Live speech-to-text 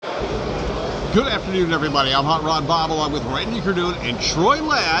Good afternoon, everybody. I'm Hot Rod Bob along with Randy Cardoon and Troy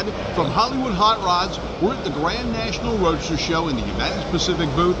Ladd from Hollywood Hot Rods. We're at the Grand National Roadster Show in the United Pacific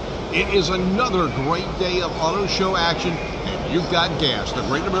booth. It is another great day of auto show action, and you've got gas, the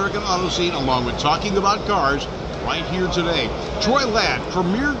great American auto scene, along with talking about cars right here today. Troy Ladd,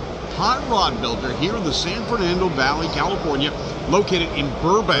 premier hot rod builder here in the San Fernando Valley, California, located in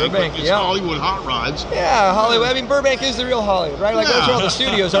Burbank. It's Hollywood Hot Rods. Yeah, Hollywood. I mean, Burbank is the real Hollywood, right? Like that's where all the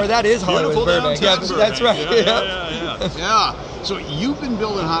studios are. That is Hollywood, Burbank. Yeah, that's right. Yeah. So you've been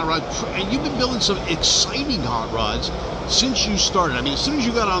building hot rods, and you've been building some exciting hot rods since you started. I mean, as soon as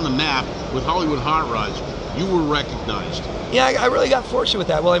you got on the map with Hollywood Hot Rods, you were recognized. Yeah, I really got fortunate with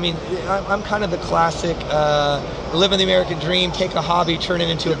that. Well, I mean, I'm kind of the classic living the American dream, take a hobby, turn it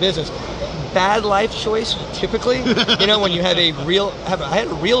into a business. Bad life choice, typically. You know, when you have I had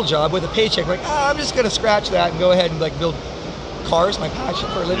a real job with a paycheck, like, I'm just going to scratch that and go ahead and like build cars, my passion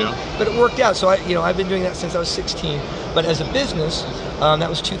for a living. Yeah. But it worked out. So I've been doing that since I was 16. But as a business, that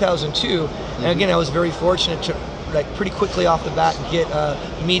was 2002. And again, I was very fortunate to, like, pretty quickly off the bat get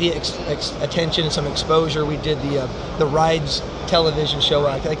media attention and some exposure. We did the Rides television show,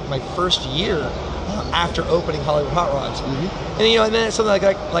 I think my first year after opening Hollywood Hot Rods. And and then it's something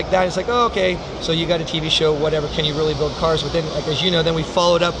like that. It's like, oh, okay, so you got a TV show, whatever. Can you really build cars? But then, like, as you know, then we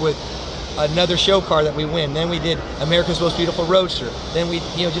followed up with another show car that we win. Then we did America's Most Beautiful Roadster. Then we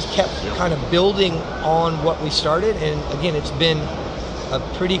just kept kind of building on what we started. And again, it's been a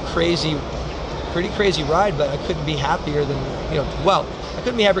pretty crazy ride, but I couldn't be happier than, I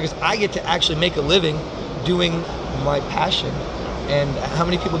couldn't be happier because I get to actually make a living doing my passion. And how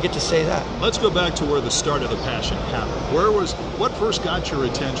many people get to say that? Let's go back to where the start of the passion happened. What first got your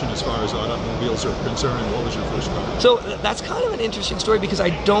attention as far as automobiles are concerned, and what was your first car? So that's kind of an interesting story because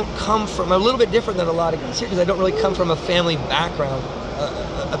I don't come from, a little bit different than a lot of guys here, because I don't really come from a family background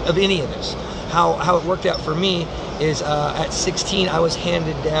of any of this. How it worked out for me is at 16, I was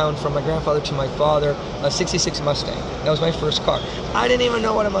handed down from my grandfather to my father a 66 Mustang. That was my first car. I didn't even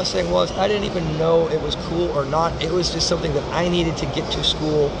know what a Mustang was. I didn't even know it was cool or not. It was just something that I needed to get to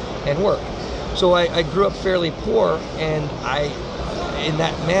school and work. So I grew up fairly poor, and in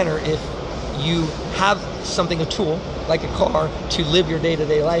that manner, if you have something, a tool, like a car, to live your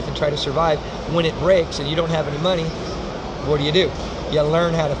day-to-day life and try to survive, when it breaks and you don't have any money, what do? You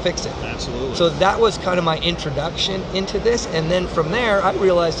learn how to fix it. Absolutely. So that was kind of my introduction into this, and then from there I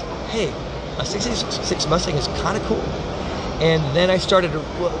realized, hey, a 66 Mustang is kind of cool. And then I started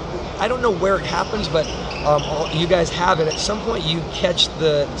I don't know where it happens, but you guys have it. At some point you catch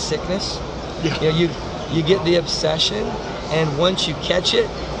the sickness. Yeah. You get the obsession, and once you catch it,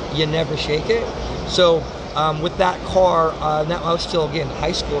 you never shake it. So with that car, now I was still, again,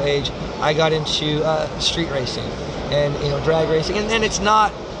 high school age, I got into street racing and drag racing, and then it's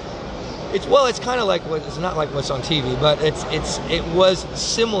kind of like it's not like what's on TV, but it was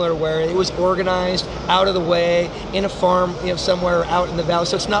similar, where it was organized, out of the way, in a farm, somewhere out in the valley.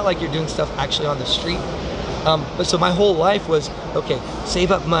 So it's not like you're doing stuff actually on the street. But so my whole life was, okay,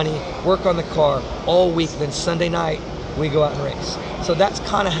 save up money, work on the car all week, then Sunday night we go out and race. So that's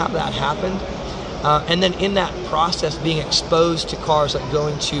kind of how that happened. And then in that process, being exposed to cars, like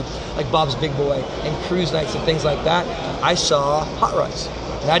going to like Bob's Big Boy and cruise nights and things like that, I saw hot rods.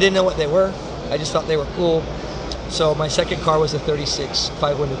 And I didn't know what they were. I just thought they were cool. So my second car was a 36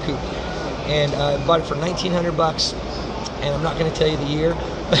 5-window coupe. And I bought it for $1,900. And I'm not going to tell you the year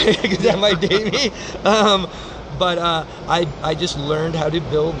because that might date me. But I just learned how to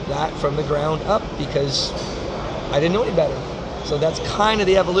build that from the ground up because I didn't know any better. So that's kind of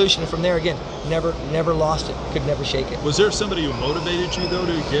the evolution. And from there, again, never lost it. Could never shake it. Was there somebody who motivated you, though,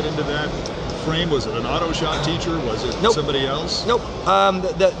 to get into that frame? Was it an auto shop teacher? Was it somebody else? Nope.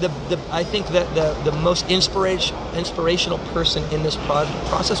 I think that the most inspirational person in this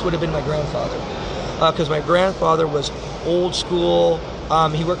process would have been my grandfather. Because my grandfather was old school.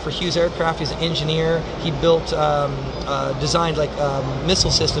 He worked for Hughes Aircraft. He's an engineer. He built, designed like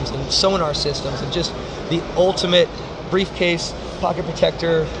missile systems and sonar systems, and just the ultimate briefcase, pocket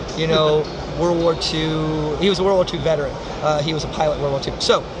protector, World War II. He was a World War II veteran. He was a pilot in World War II.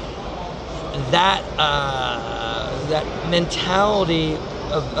 So that mentality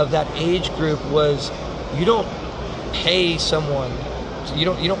of that age group was, you don't pay someone, you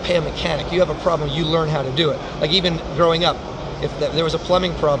don't pay a mechanic. You have a problem, you learn how to do it. Like even growing up, if there was a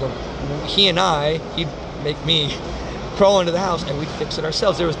plumbing problem, he'd make me crawl into the house and we'd fix it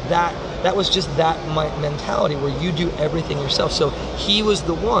ourselves. There was that was just that mentality where you do everything yourself. So he was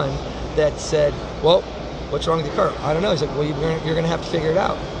the one that said, well, what's wrong with your car? I don't know. He's like, well, you're going to have to figure it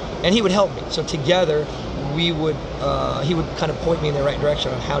out. And he would help me. So together, he would kind of point me in the right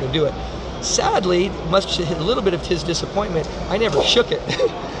direction on how to do it. sadly, much to a little bit of his disappointment, I never shook it.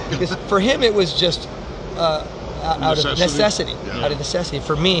 Because for him, it was just out of necessity. Yeah. Out of necessity.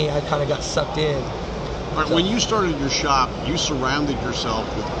 For me, I kind of got sucked in. All right, when you started your shop, you surrounded yourself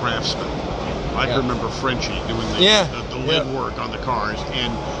with craftsmen. I can remember Frenchie doing the lead work on the cars,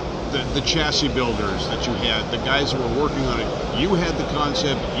 and the chassis builders that you had, the guys that were working on it. You had the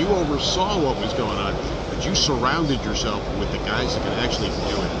concept, you oversaw what was going on, but you surrounded yourself with the guys that could actually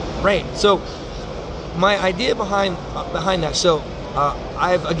do it. Right. So my idea behind that. So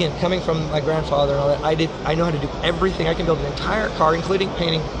I've, again, coming from my grandfather and all that, I know how to do everything. I can build an entire car, including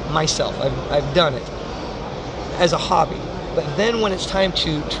painting myself. I've done it as a hobby. But then when it's time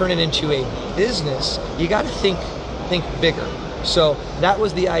to turn it into a business, you got to think bigger. So that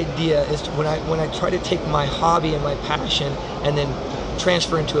was the idea, is when I try to take my hobby and my passion and then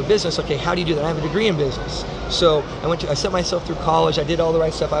transfer into a business. Okay, how do you do that? I have a degree in business. So I sent myself through college. I did all the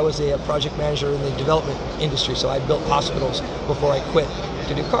right stuff. I was a project manager in the development industry. So I built hospitals before I quit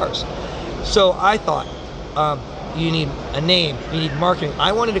to do cars. So I thought, you need a name, you need marketing.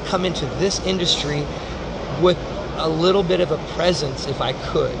 I wanted to come into this industry with a little bit of a presence if I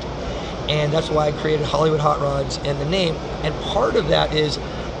could. And that's why I created Hollywood Hot Rods and the name. And part of that is,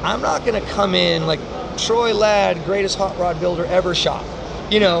 I'm not going to come in like Troy Ladd, greatest hot rod builder ever shop,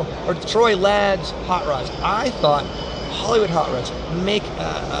 or Troy Ladd's Hot Rods. I thought Hollywood Hot Rods make,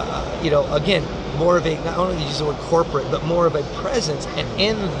 again, more of a, not only use the word corporate, but more of a presence. And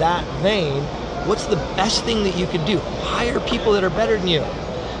in that vein, what's the best thing that you can do? Hire people that are better than you.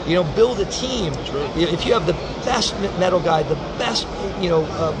 Build a team. If you have the best metal guy, the best,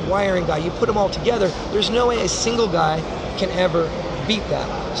 wiring guy, you put them all together, there's no way a single guy can ever beat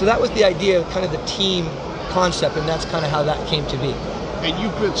that. So that was the idea, kind of the team concept, and that's kind of how that came to be. And you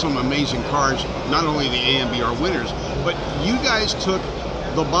built some amazing cars, not only the AMBR winners, but you guys took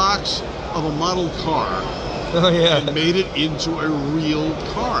the box of a model car and made it into a real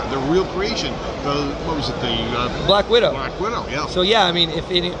car, the real creation. What was it? The Black Widow. Black Widow, yeah. So yeah, I mean, if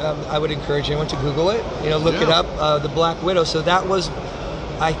any, I would encourage anyone to Google it. Look it up. The Black Widow. So that was,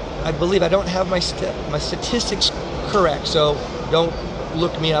 I believe, I don't have my statistics correct. So don't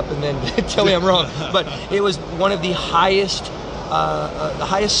look me up and then tell me I'm wrong. But it was one of the highest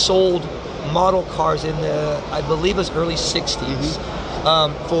sold model cars in the, I believe, it was early '60s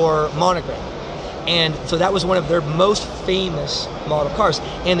for Monogram. And so that was one of their most famous model cars.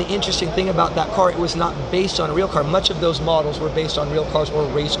 And the interesting thing about that car, it was not based on a real car. Much of those models were based on real cars or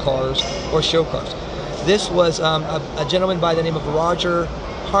race cars or show cars. This was a gentleman by the name of Roger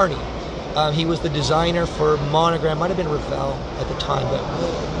Harney. He was the designer for Monogram, might have been Revell at the time, but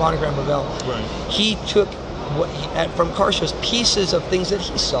Monogram Revell. Right. He took from car shows, pieces of things that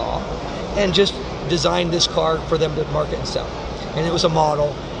he saw, and just designed this car for them to market and sell. And it was a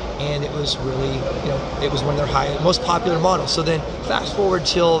model. And it was really, it was one of their most popular models. So then fast forward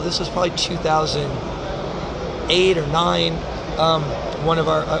till, this was probably 2008 or 9,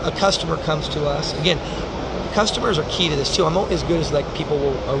 a customer comes to us. Again, customers are key to this too. I'm only as good as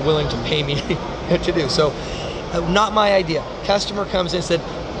people are willing to pay me to do. So not my idea. Customer comes in and said,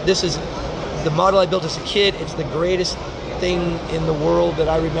 this is the model I built as a kid. It's the greatest thing in the world that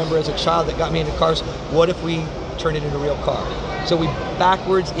I remember as a child that got me into cars. What if we turned it into a real car? So we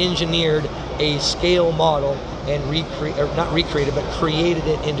backwards engineered a scale model and created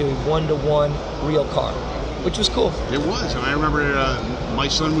it into a one-to-one real car, which was cool. It was, and I remember my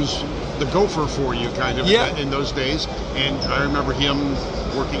son was the gopher for you, kind of, in those days. And I remember him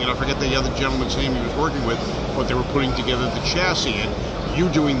working, and I forget the other gentleman's name he was working with, but they were putting together the chassis, and you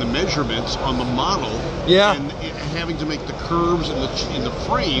doing the measurements on the model, and having to make the curves in the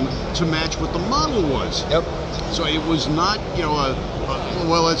frame to match what the model was. Yep. So it was not,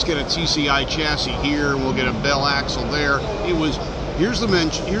 well, let's get a TCI chassis here, and we'll get a bell axle there. It was, here's the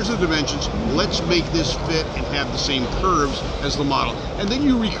dimensions, let's make this fit and have the same curves as the model. And then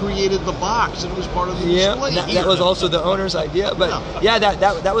you recreated the box, and it was part of the display. That was also the owner's idea. But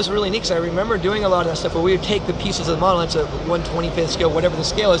that was really neat, because I remember doing a lot of that stuff where we would take the pieces of the model, it's a 1/25th scale, whatever the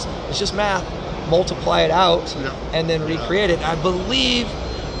scale is, it's just math, multiply it out, and then recreate it. I believe,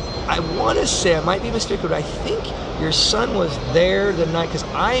 I want to say, I might be mistaken, but I think your son was there the night, because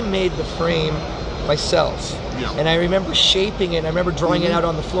I made the frame myself. Yeah. And I remember shaping it, and I remember drawing it out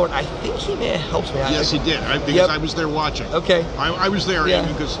on the floor, and I think he may have helped me. Yes, he did, because I was there watching. Okay. I was there,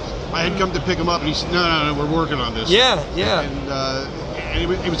 because I had come to pick him up, and he said, no, we're working on this. Yeah. And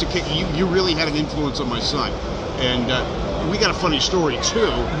it was a kick. You really had an influence on my son. And we got a funny story,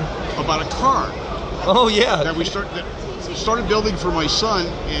 too, about a car. Oh, yeah. That we started building for my son,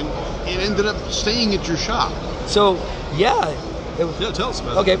 and it ended up staying at your shop. So, It was, Yeah, tell us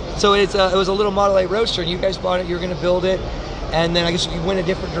about okay, so it was a little Model A Roadster, and you guys bought it. You were going to build it, and then I guess you went a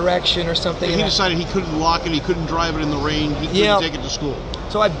different direction or something. He and decided he couldn't lock it, he couldn't drive it in the rain, he couldn't take it to school.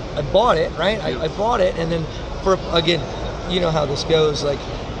 So I bought it, right? I bought it, and then again, you know how this goes, like,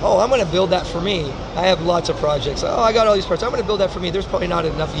 oh, I'm going to build that for me. I have lots of projects. Oh, I got all these parts. I'm going to build that for me. There's probably not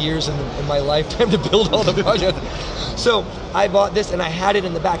enough years in my lifetime to build all the projects. So I bought this, and I had it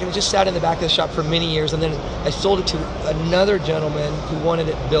in the back, and it just sat in the back of the shop for many years, and then I sold it to another gentleman who wanted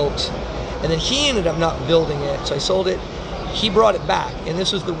it built, and then he ended up not building it, so I sold it. He brought it back, and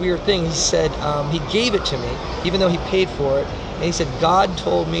this was the weird thing. He said, he gave it to me, even though he paid for it, and he said, God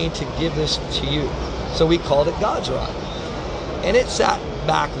told me to give this to you. So we called it God's Rod. And it sat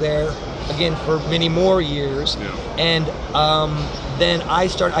back there, again, for many more years. Yeah. And then I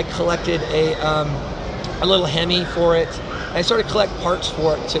collected a little Hemi for it. I started to collect parts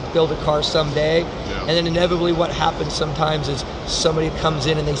for it to build a car someday. Yeah. And then inevitably what happens sometimes is somebody comes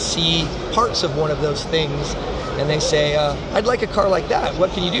in and they see parts of one of those things, and they say, I'd like a car like that.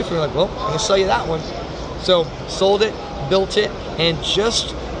 What can you do for me? Like, well, I can sell you that one. So sold it, built it, and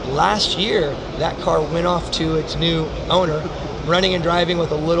just last year, that car went off to its new owner, running and driving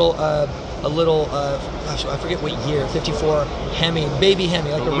with a little, gosh, I forget what year, 54 Hemi, baby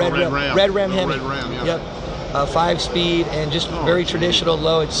Hemi, like a red Ram Hemi. Red Ram, yeah. Yep, 5-speed and just very traditional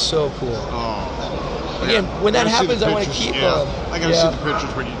low. It's so cool. Oh. Again, when that happens, I want to keep them. I got to see the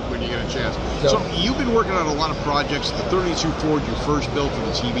pictures when you get a chance. So you've been working on a lot of projects. The 32 Ford you first built for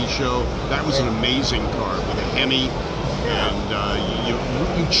the TV show, that was an amazing car with a Hemi, and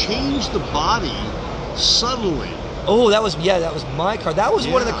you changed the body subtly. Oh, that was my car. That was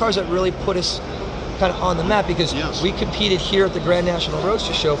one of the cars that really put us kind of on the map, because we competed here at the Grand National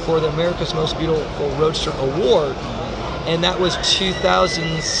Roadster Show for the America's Most Beautiful Roadster Award, and that was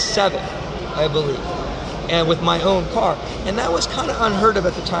 2007, I believe, and with my own car. And that was kind of unheard of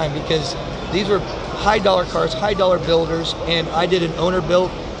at the time, because these were high dollar cars, high dollar builders, and I did an owner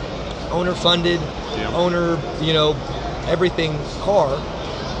built, owner funded, owner, everything car,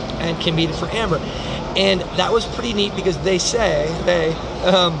 and competed for Amber. And that was pretty neat, because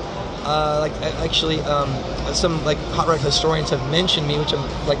some like hot rod historians have mentioned me, which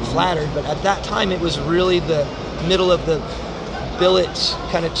I'm like flattered, but at that time it was really the middle of the billet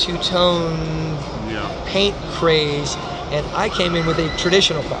kind of two-tone paint craze, and I came in with a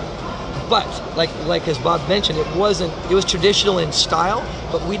traditional car. But like as Bob mentioned, it was traditional in style,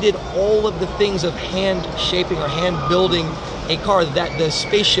 but we did all of the things of hand shaping or hand building a car that the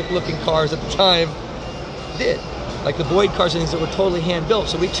spaceship looking cars at the time did, like the Boyd cars and things that were totally hand built.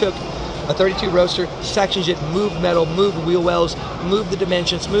 So we took a 32 Roadster, sectioned it, moved metal, moved wheel wells, moved the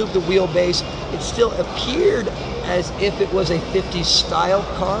dimensions, moved the wheelbase. It still appeared as if it was a 50s style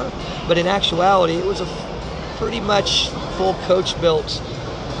car, but in actuality it was a pretty much full coach built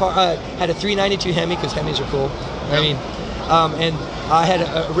car. Had a 392 Hemi, because Hemis are cool. I mean, and I had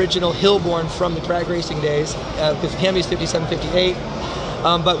an original Hillborn from the drag racing days, because Hemi's 57, 58.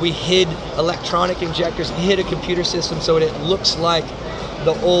 But we hid electronic injectors, hid a computer system, so it looks like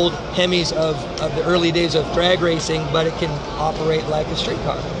the old Hemis of the early days of drag racing, but it can operate like a street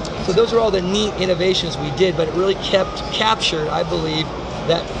car. So those are all the neat innovations we did, but it really captured, I believe,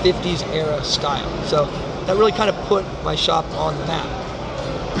 that 50s era style. So that really kind of put my shop on the map.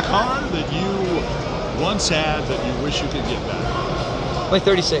 The car that you once had that you wish you could get back? My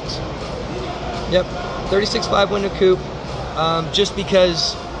 36. Yep, 36 5-window coupe. Just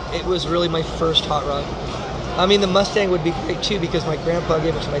because it was really my first hot rod. I mean, the Mustang would be great too, because my grandpa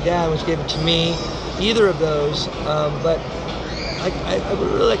gave it to my dad, which gave it to me. Either of those, but I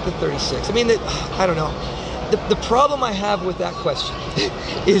would really like the 36. I mean, I don't know. The problem I have with that question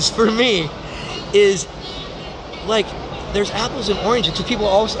is, for me, is like, there's apples and oranges. So people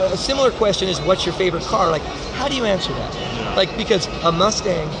also, a similar question is, what's your favorite car? Like, how do you answer that? Like, because a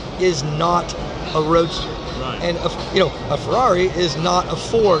Mustang is not a roadster. And a Ferrari is not a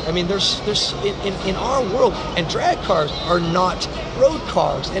Ford. I mean, there's in our world, and drag cars are not road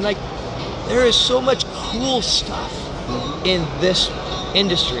cars, and like, there is so much cool stuff in this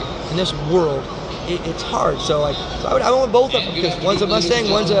industry, in this world. It's hard. So I want both of them, because one's a Mustang,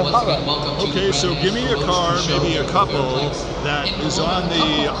 one's a hot rod. Okay, so give me a car, maybe a couple, that is on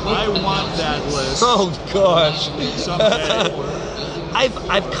the I want that list. Oh gosh. Someday.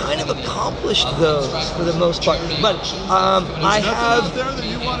 I've kind of accomplished those for the most part, but I have. Out there that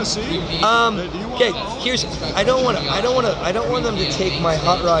you want to see? Okay, here's. I don't want them to take my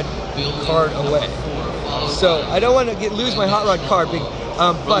hot rod card away. So I don't want to lose my hot rod card,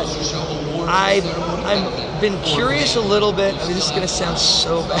 but I've been curious a little bit. I mean, this is going to sound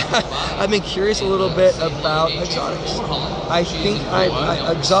so bad. I've been curious a little bit about exotics. I think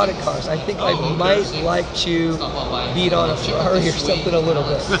exotic cars. I think I might like to beat on a Ferrari or something a little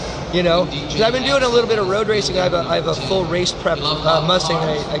bit. You know, because I've been doing a little bit of road racing. I have a full race prep Mustang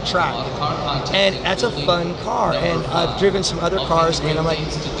that I track, and that's a fun car. And I've driven some other cars, and I'm like,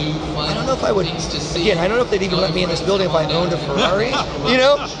 I don't know if I would. Again, I don't know if they'd even let me in this building if I owned a Ferrari. You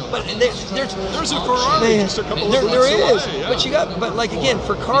know, but there's a Ferrari just a couple of blocks there is. away, yeah. But like again,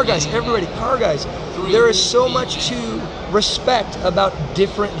 for car guys, everybody, car guys, there is so much to respect about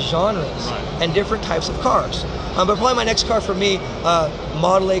different genres and different types of cars. But probably my next car for me,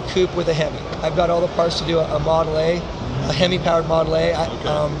 Model A coupe with a Hemi. I've got all the parts to do a Model A, a Hemi-powered Model A.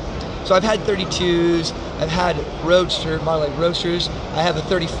 So I've had 32s, I've had Model A Roadsters. I have a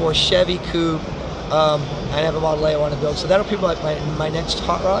 34 Chevy coupe. I have a Model A I want to build. So that'll be my next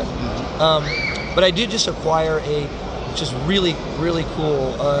hot rod. But I did just acquire a just really, really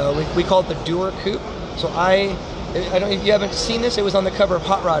cool, we call it the Doer coupe. So I don't know if you haven't seen this, it was on the cover of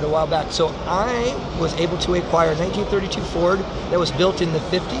Hot Rod a while back. So I was able to acquire a 1932 Ford that was built in the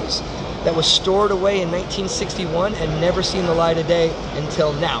 50s, that was stored away in 1961 and never seen the light of day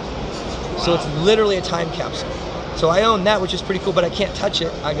until now. So it's literally a time capsule. So I own that, which is pretty cool, but I can't touch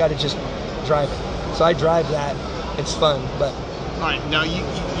it. I got to just drive it. So I drive that. It's fun, but. All right, now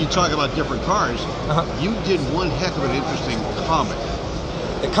you talk about different cars. You did one heck of an interesting Comet.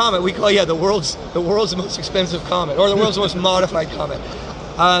 The Comet, we call the world's most expensive Comet, or the world's most modified Comet.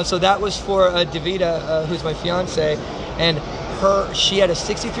 So that was for Davida, who's my fiance, and she had a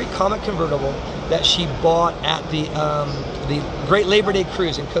 '63 Comet convertible that she bought at the Great Labor Day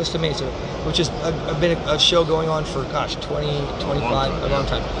Cruise in Costa Mesa, which has been a show going on for 25, a long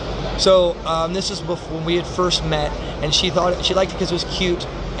time. So this is before we had first met, and she liked it because it was cute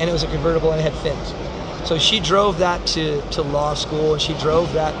and it was a convertible and it had fins. So she drove that to law school, and she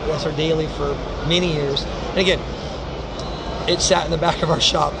drove that as her daily for many years. And again, it sat in the back of our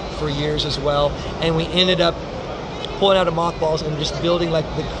shop for years as well, and we ended up pulling out of mothballs and just building like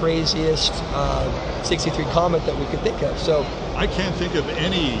the craziest '63 Comet that we could think of. So I can't think of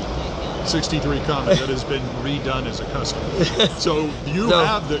any '63 Comet that has been redone as a custom. So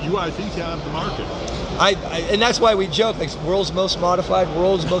I think you have the market. And that's why we joke, like world's most modified,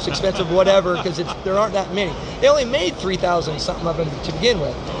 world's most expensive, whatever, because there aren't that many. They only made 3,000 something of them to begin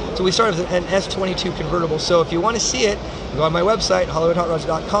with. So we started with an S22 convertible. So if you want to see it, go on my website,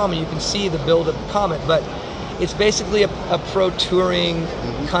 HollywoodHotRods.com, and you can see the build of the Comet. But it's basically a pro touring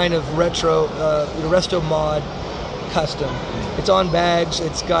kind of retro, resto mod custom. It's on bags.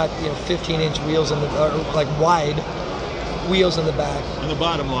 It's got 15-inch wheels in like wide wheels in the back. And the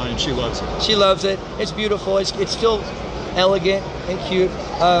bottom line, she loves it. She loves it. It's beautiful. It's still elegant and cute.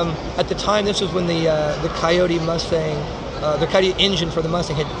 At the time, this was when the Coyote Mustang, the Coyote engine for the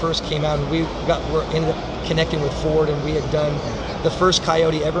Mustang had first came out, and we ended up connecting with Ford, and we had done the first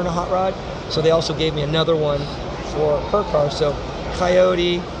Coyote ever in a hot rod. So they also gave me another one for her car. So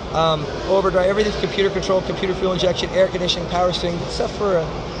Coyote, overdrive, everything's computer controlled, computer fuel injection, air conditioning, power steering, stuff for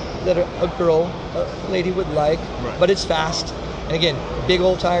that a lady would like, but it's fast. And again, big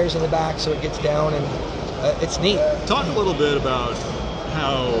old tires in the back, so it gets down, and it's neat. Talk a little bit about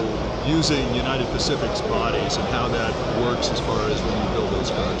how using United Pacific's bodies and how that works as far as when you build those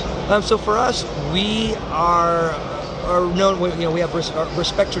cars. So for us, we are known. We have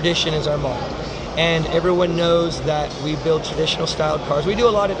respect tradition as our motto. And everyone knows that we build traditional styled cars. We do a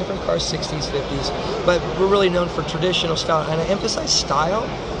lot of different cars, 60s, 50s, but we're really known for traditional style. And I emphasize style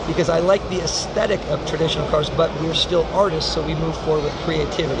because I like the aesthetic of traditional cars, but we're still artists, so we move forward with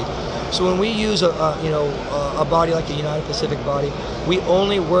creativity. So when we use a body like the United Pacific body, we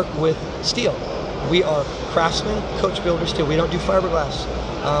only work with steel. We are craftsmen, coach builders too. We don't do fiberglass.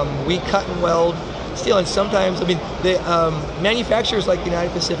 We cut and weld steel, and sometimes, the manufacturers like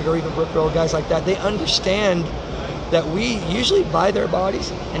United Pacific or even Brookville, guys like that, they understand that we usually buy their bodies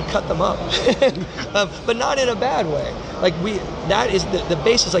and cut them up, but not in a bad way. Like that is the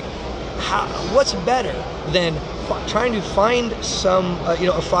basis. Like, what's better than trying to find some, a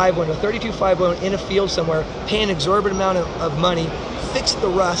 5.1, a 32 5.1 in a field somewhere, pay an exorbitant amount of money, fix the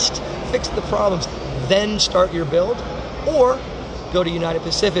rust, fix the problems, then start your build, or go to United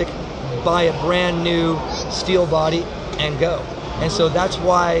Pacific, buy a brand new steel body and go. And so that's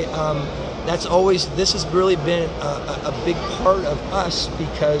why this has really been a big part of us,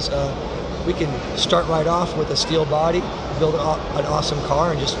 because we can start right off with a steel body, build an awesome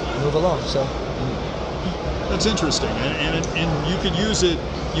car, and just move along. So that's interesting, and you could use it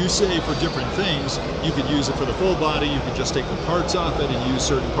you say for different things, you could use it for the full body, you could just take the parts off it and use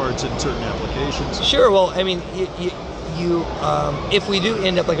certain parts in certain applications. Sure. Well, I mean, if we do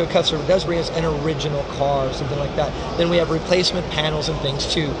end up like a customer does bring us an original car or something like that, then we have replacement panels and things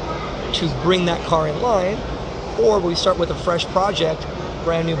to bring that car in line. Or we start with a fresh project,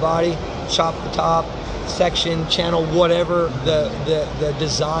 brand new body, chop the top, section, channel, whatever the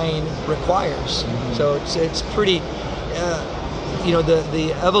design requires. Mm-hmm. So it's pretty,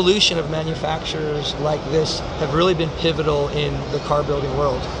 the evolution of manufacturers like this have really been pivotal in the car building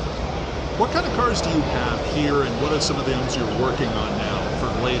world. What kind of cars do you have here, and what are some of the ones you're working on now for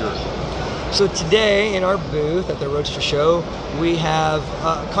later? So today in our booth at the Roadster Show, we have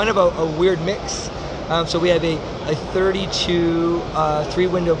kind of a weird mix. So we have a 32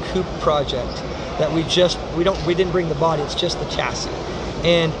 three-window coupe project that we didn't bring the body, it's just the chassis.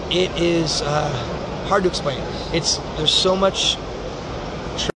 And it is hard to explain. There's so much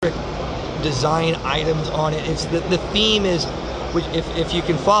trick design items on it. It's the theme is, which if you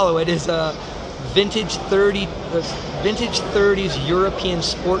can follow it, is vintage 30s European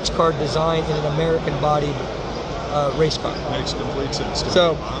sports car design in an American bodied race car. Makes complete sense to me.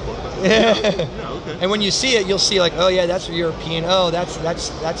 So, Yeah, okay. and when you see it, you'll see like, oh yeah, that's European. Oh, that's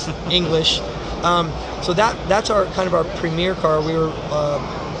English. So that's our kind of our premier car. We were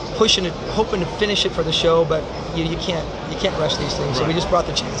pushing it, hoping to finish it for the show, but you can't rush these things. So we just brought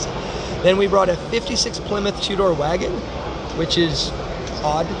the chassis. Then we brought a '56 Plymouth two-door wagon, which is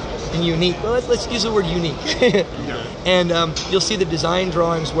odd and unique. Well, let's use the word unique. And you'll see the design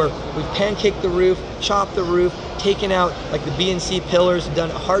drawings where we've pancaked the roof, chopped the roof, taken out like the B and C pillars, done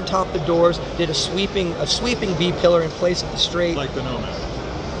hard top the doors, did a sweeping B pillar in place of the straight. Like the Nomad.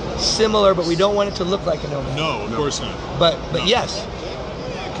 Similar, but we don't want it to look like a Nomad. No, of course not. But yes.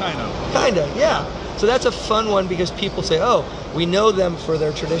 Kind of. Yeah. So that's a fun one because people say, oh, we know them for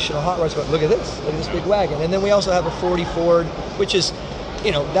their traditional hot rods, but look at this big wagon. And then we also have a 40 Ford, which is,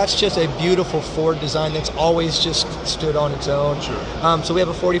 that's just a beautiful Ford design that's always just stood on its own. Sure. So we have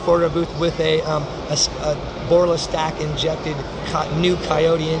a 40 Ford in our booth with a Borla stack injected new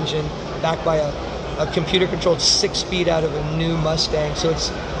Coyote engine backed by a computer-controlled 6-speed out of a new Mustang. So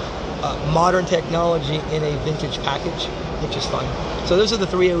it's modern technology in a vintage package, which is fun. So those are the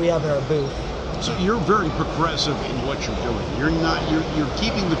three we have in our booth. So you're very progressive in what you're doing. You're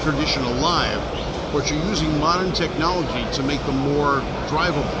keeping the tradition alive, but you're using modern technology to make them more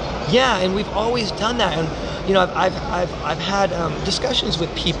drivable. Yeah, and we've always done that. And I've had discussions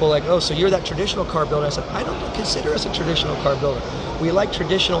with people like, oh, so you're that traditional car builder. I said, I don't consider us a traditional car builder. We like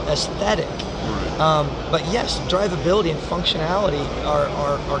traditional aesthetic. Right. But yes, drivability and functionality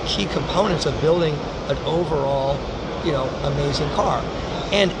are key components of building an overall, amazing car.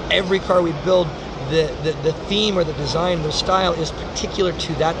 And every car we build, the theme or the design, the style is particular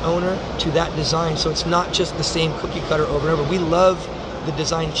to that owner, to that design. So it's not just the same cookie cutter over and over. We love the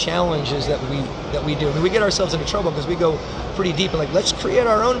design challenges that we do. I mean, we get ourselves into trouble because we go pretty deep and like, let's create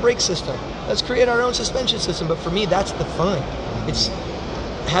our own brake system. Let's create our own suspension system. But for me, that's the fun. It's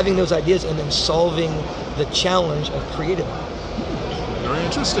having those ideas and then solving the challenge of creating them. Very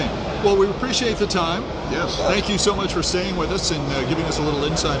interesting. Well, we appreciate the time. Yes. Thank you so much for staying with us and giving us a little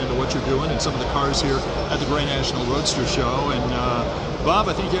insight into what you're doing and some of the cars here at the Gray National Roadster Show. And Bob,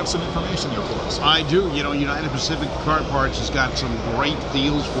 I think you have some information there for us. I do. United Pacific Car Parts has got some great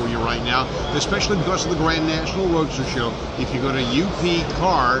deals for you right now, especially because of the Grand National Roadster Show. If you go to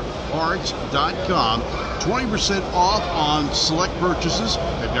upcarparts.com, 20% off on select purchases.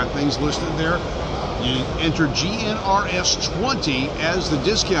 They've got things listed there. You enter GNRS20 as the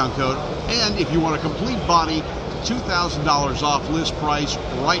discount code, and if you want a complete body, $2,000 off list price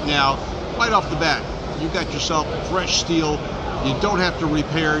right now, right off the bat. You got yourself fresh steel. You don't have to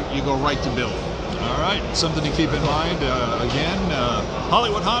repair. You go right to build. All right, something to keep in mind.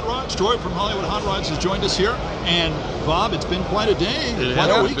 Hollywood Hot Rods. Troy from Hollywood Hot Rods has joined us here, and Bob, it's been quite a day,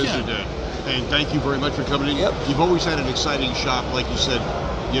 quite a weekend. Busy day. And thank you very much for coming in. Yep. You've always had an exciting shop, like you said.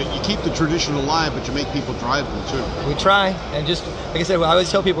 You keep the tradition alive, but you make people drive them too. We try, and just like I said, I always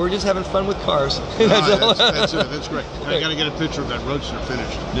tell people we're just having fun with cars. That's it. That's great. I got to get a picture of that Roadster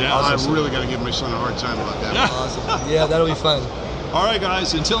finished. Yeah, I really got to give my son a hard time about that. Awesome. Yeah, that'll be fun. All right,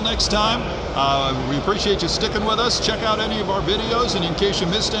 guys, until next time, we appreciate you sticking with us. Check out any of our videos, and in case you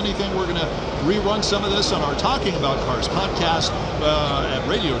missed anything, we're going to rerun some of this on our Talking About Cars podcast at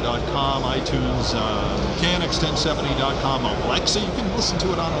radio.com, iTunes, KNX1070.com, Alexa. You can listen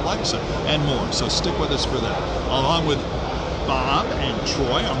to it on Alexa and more, so stick with us for that. Along with Bob and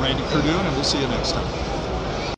Troy, I'm Randy Cardoon, and we'll see you next time.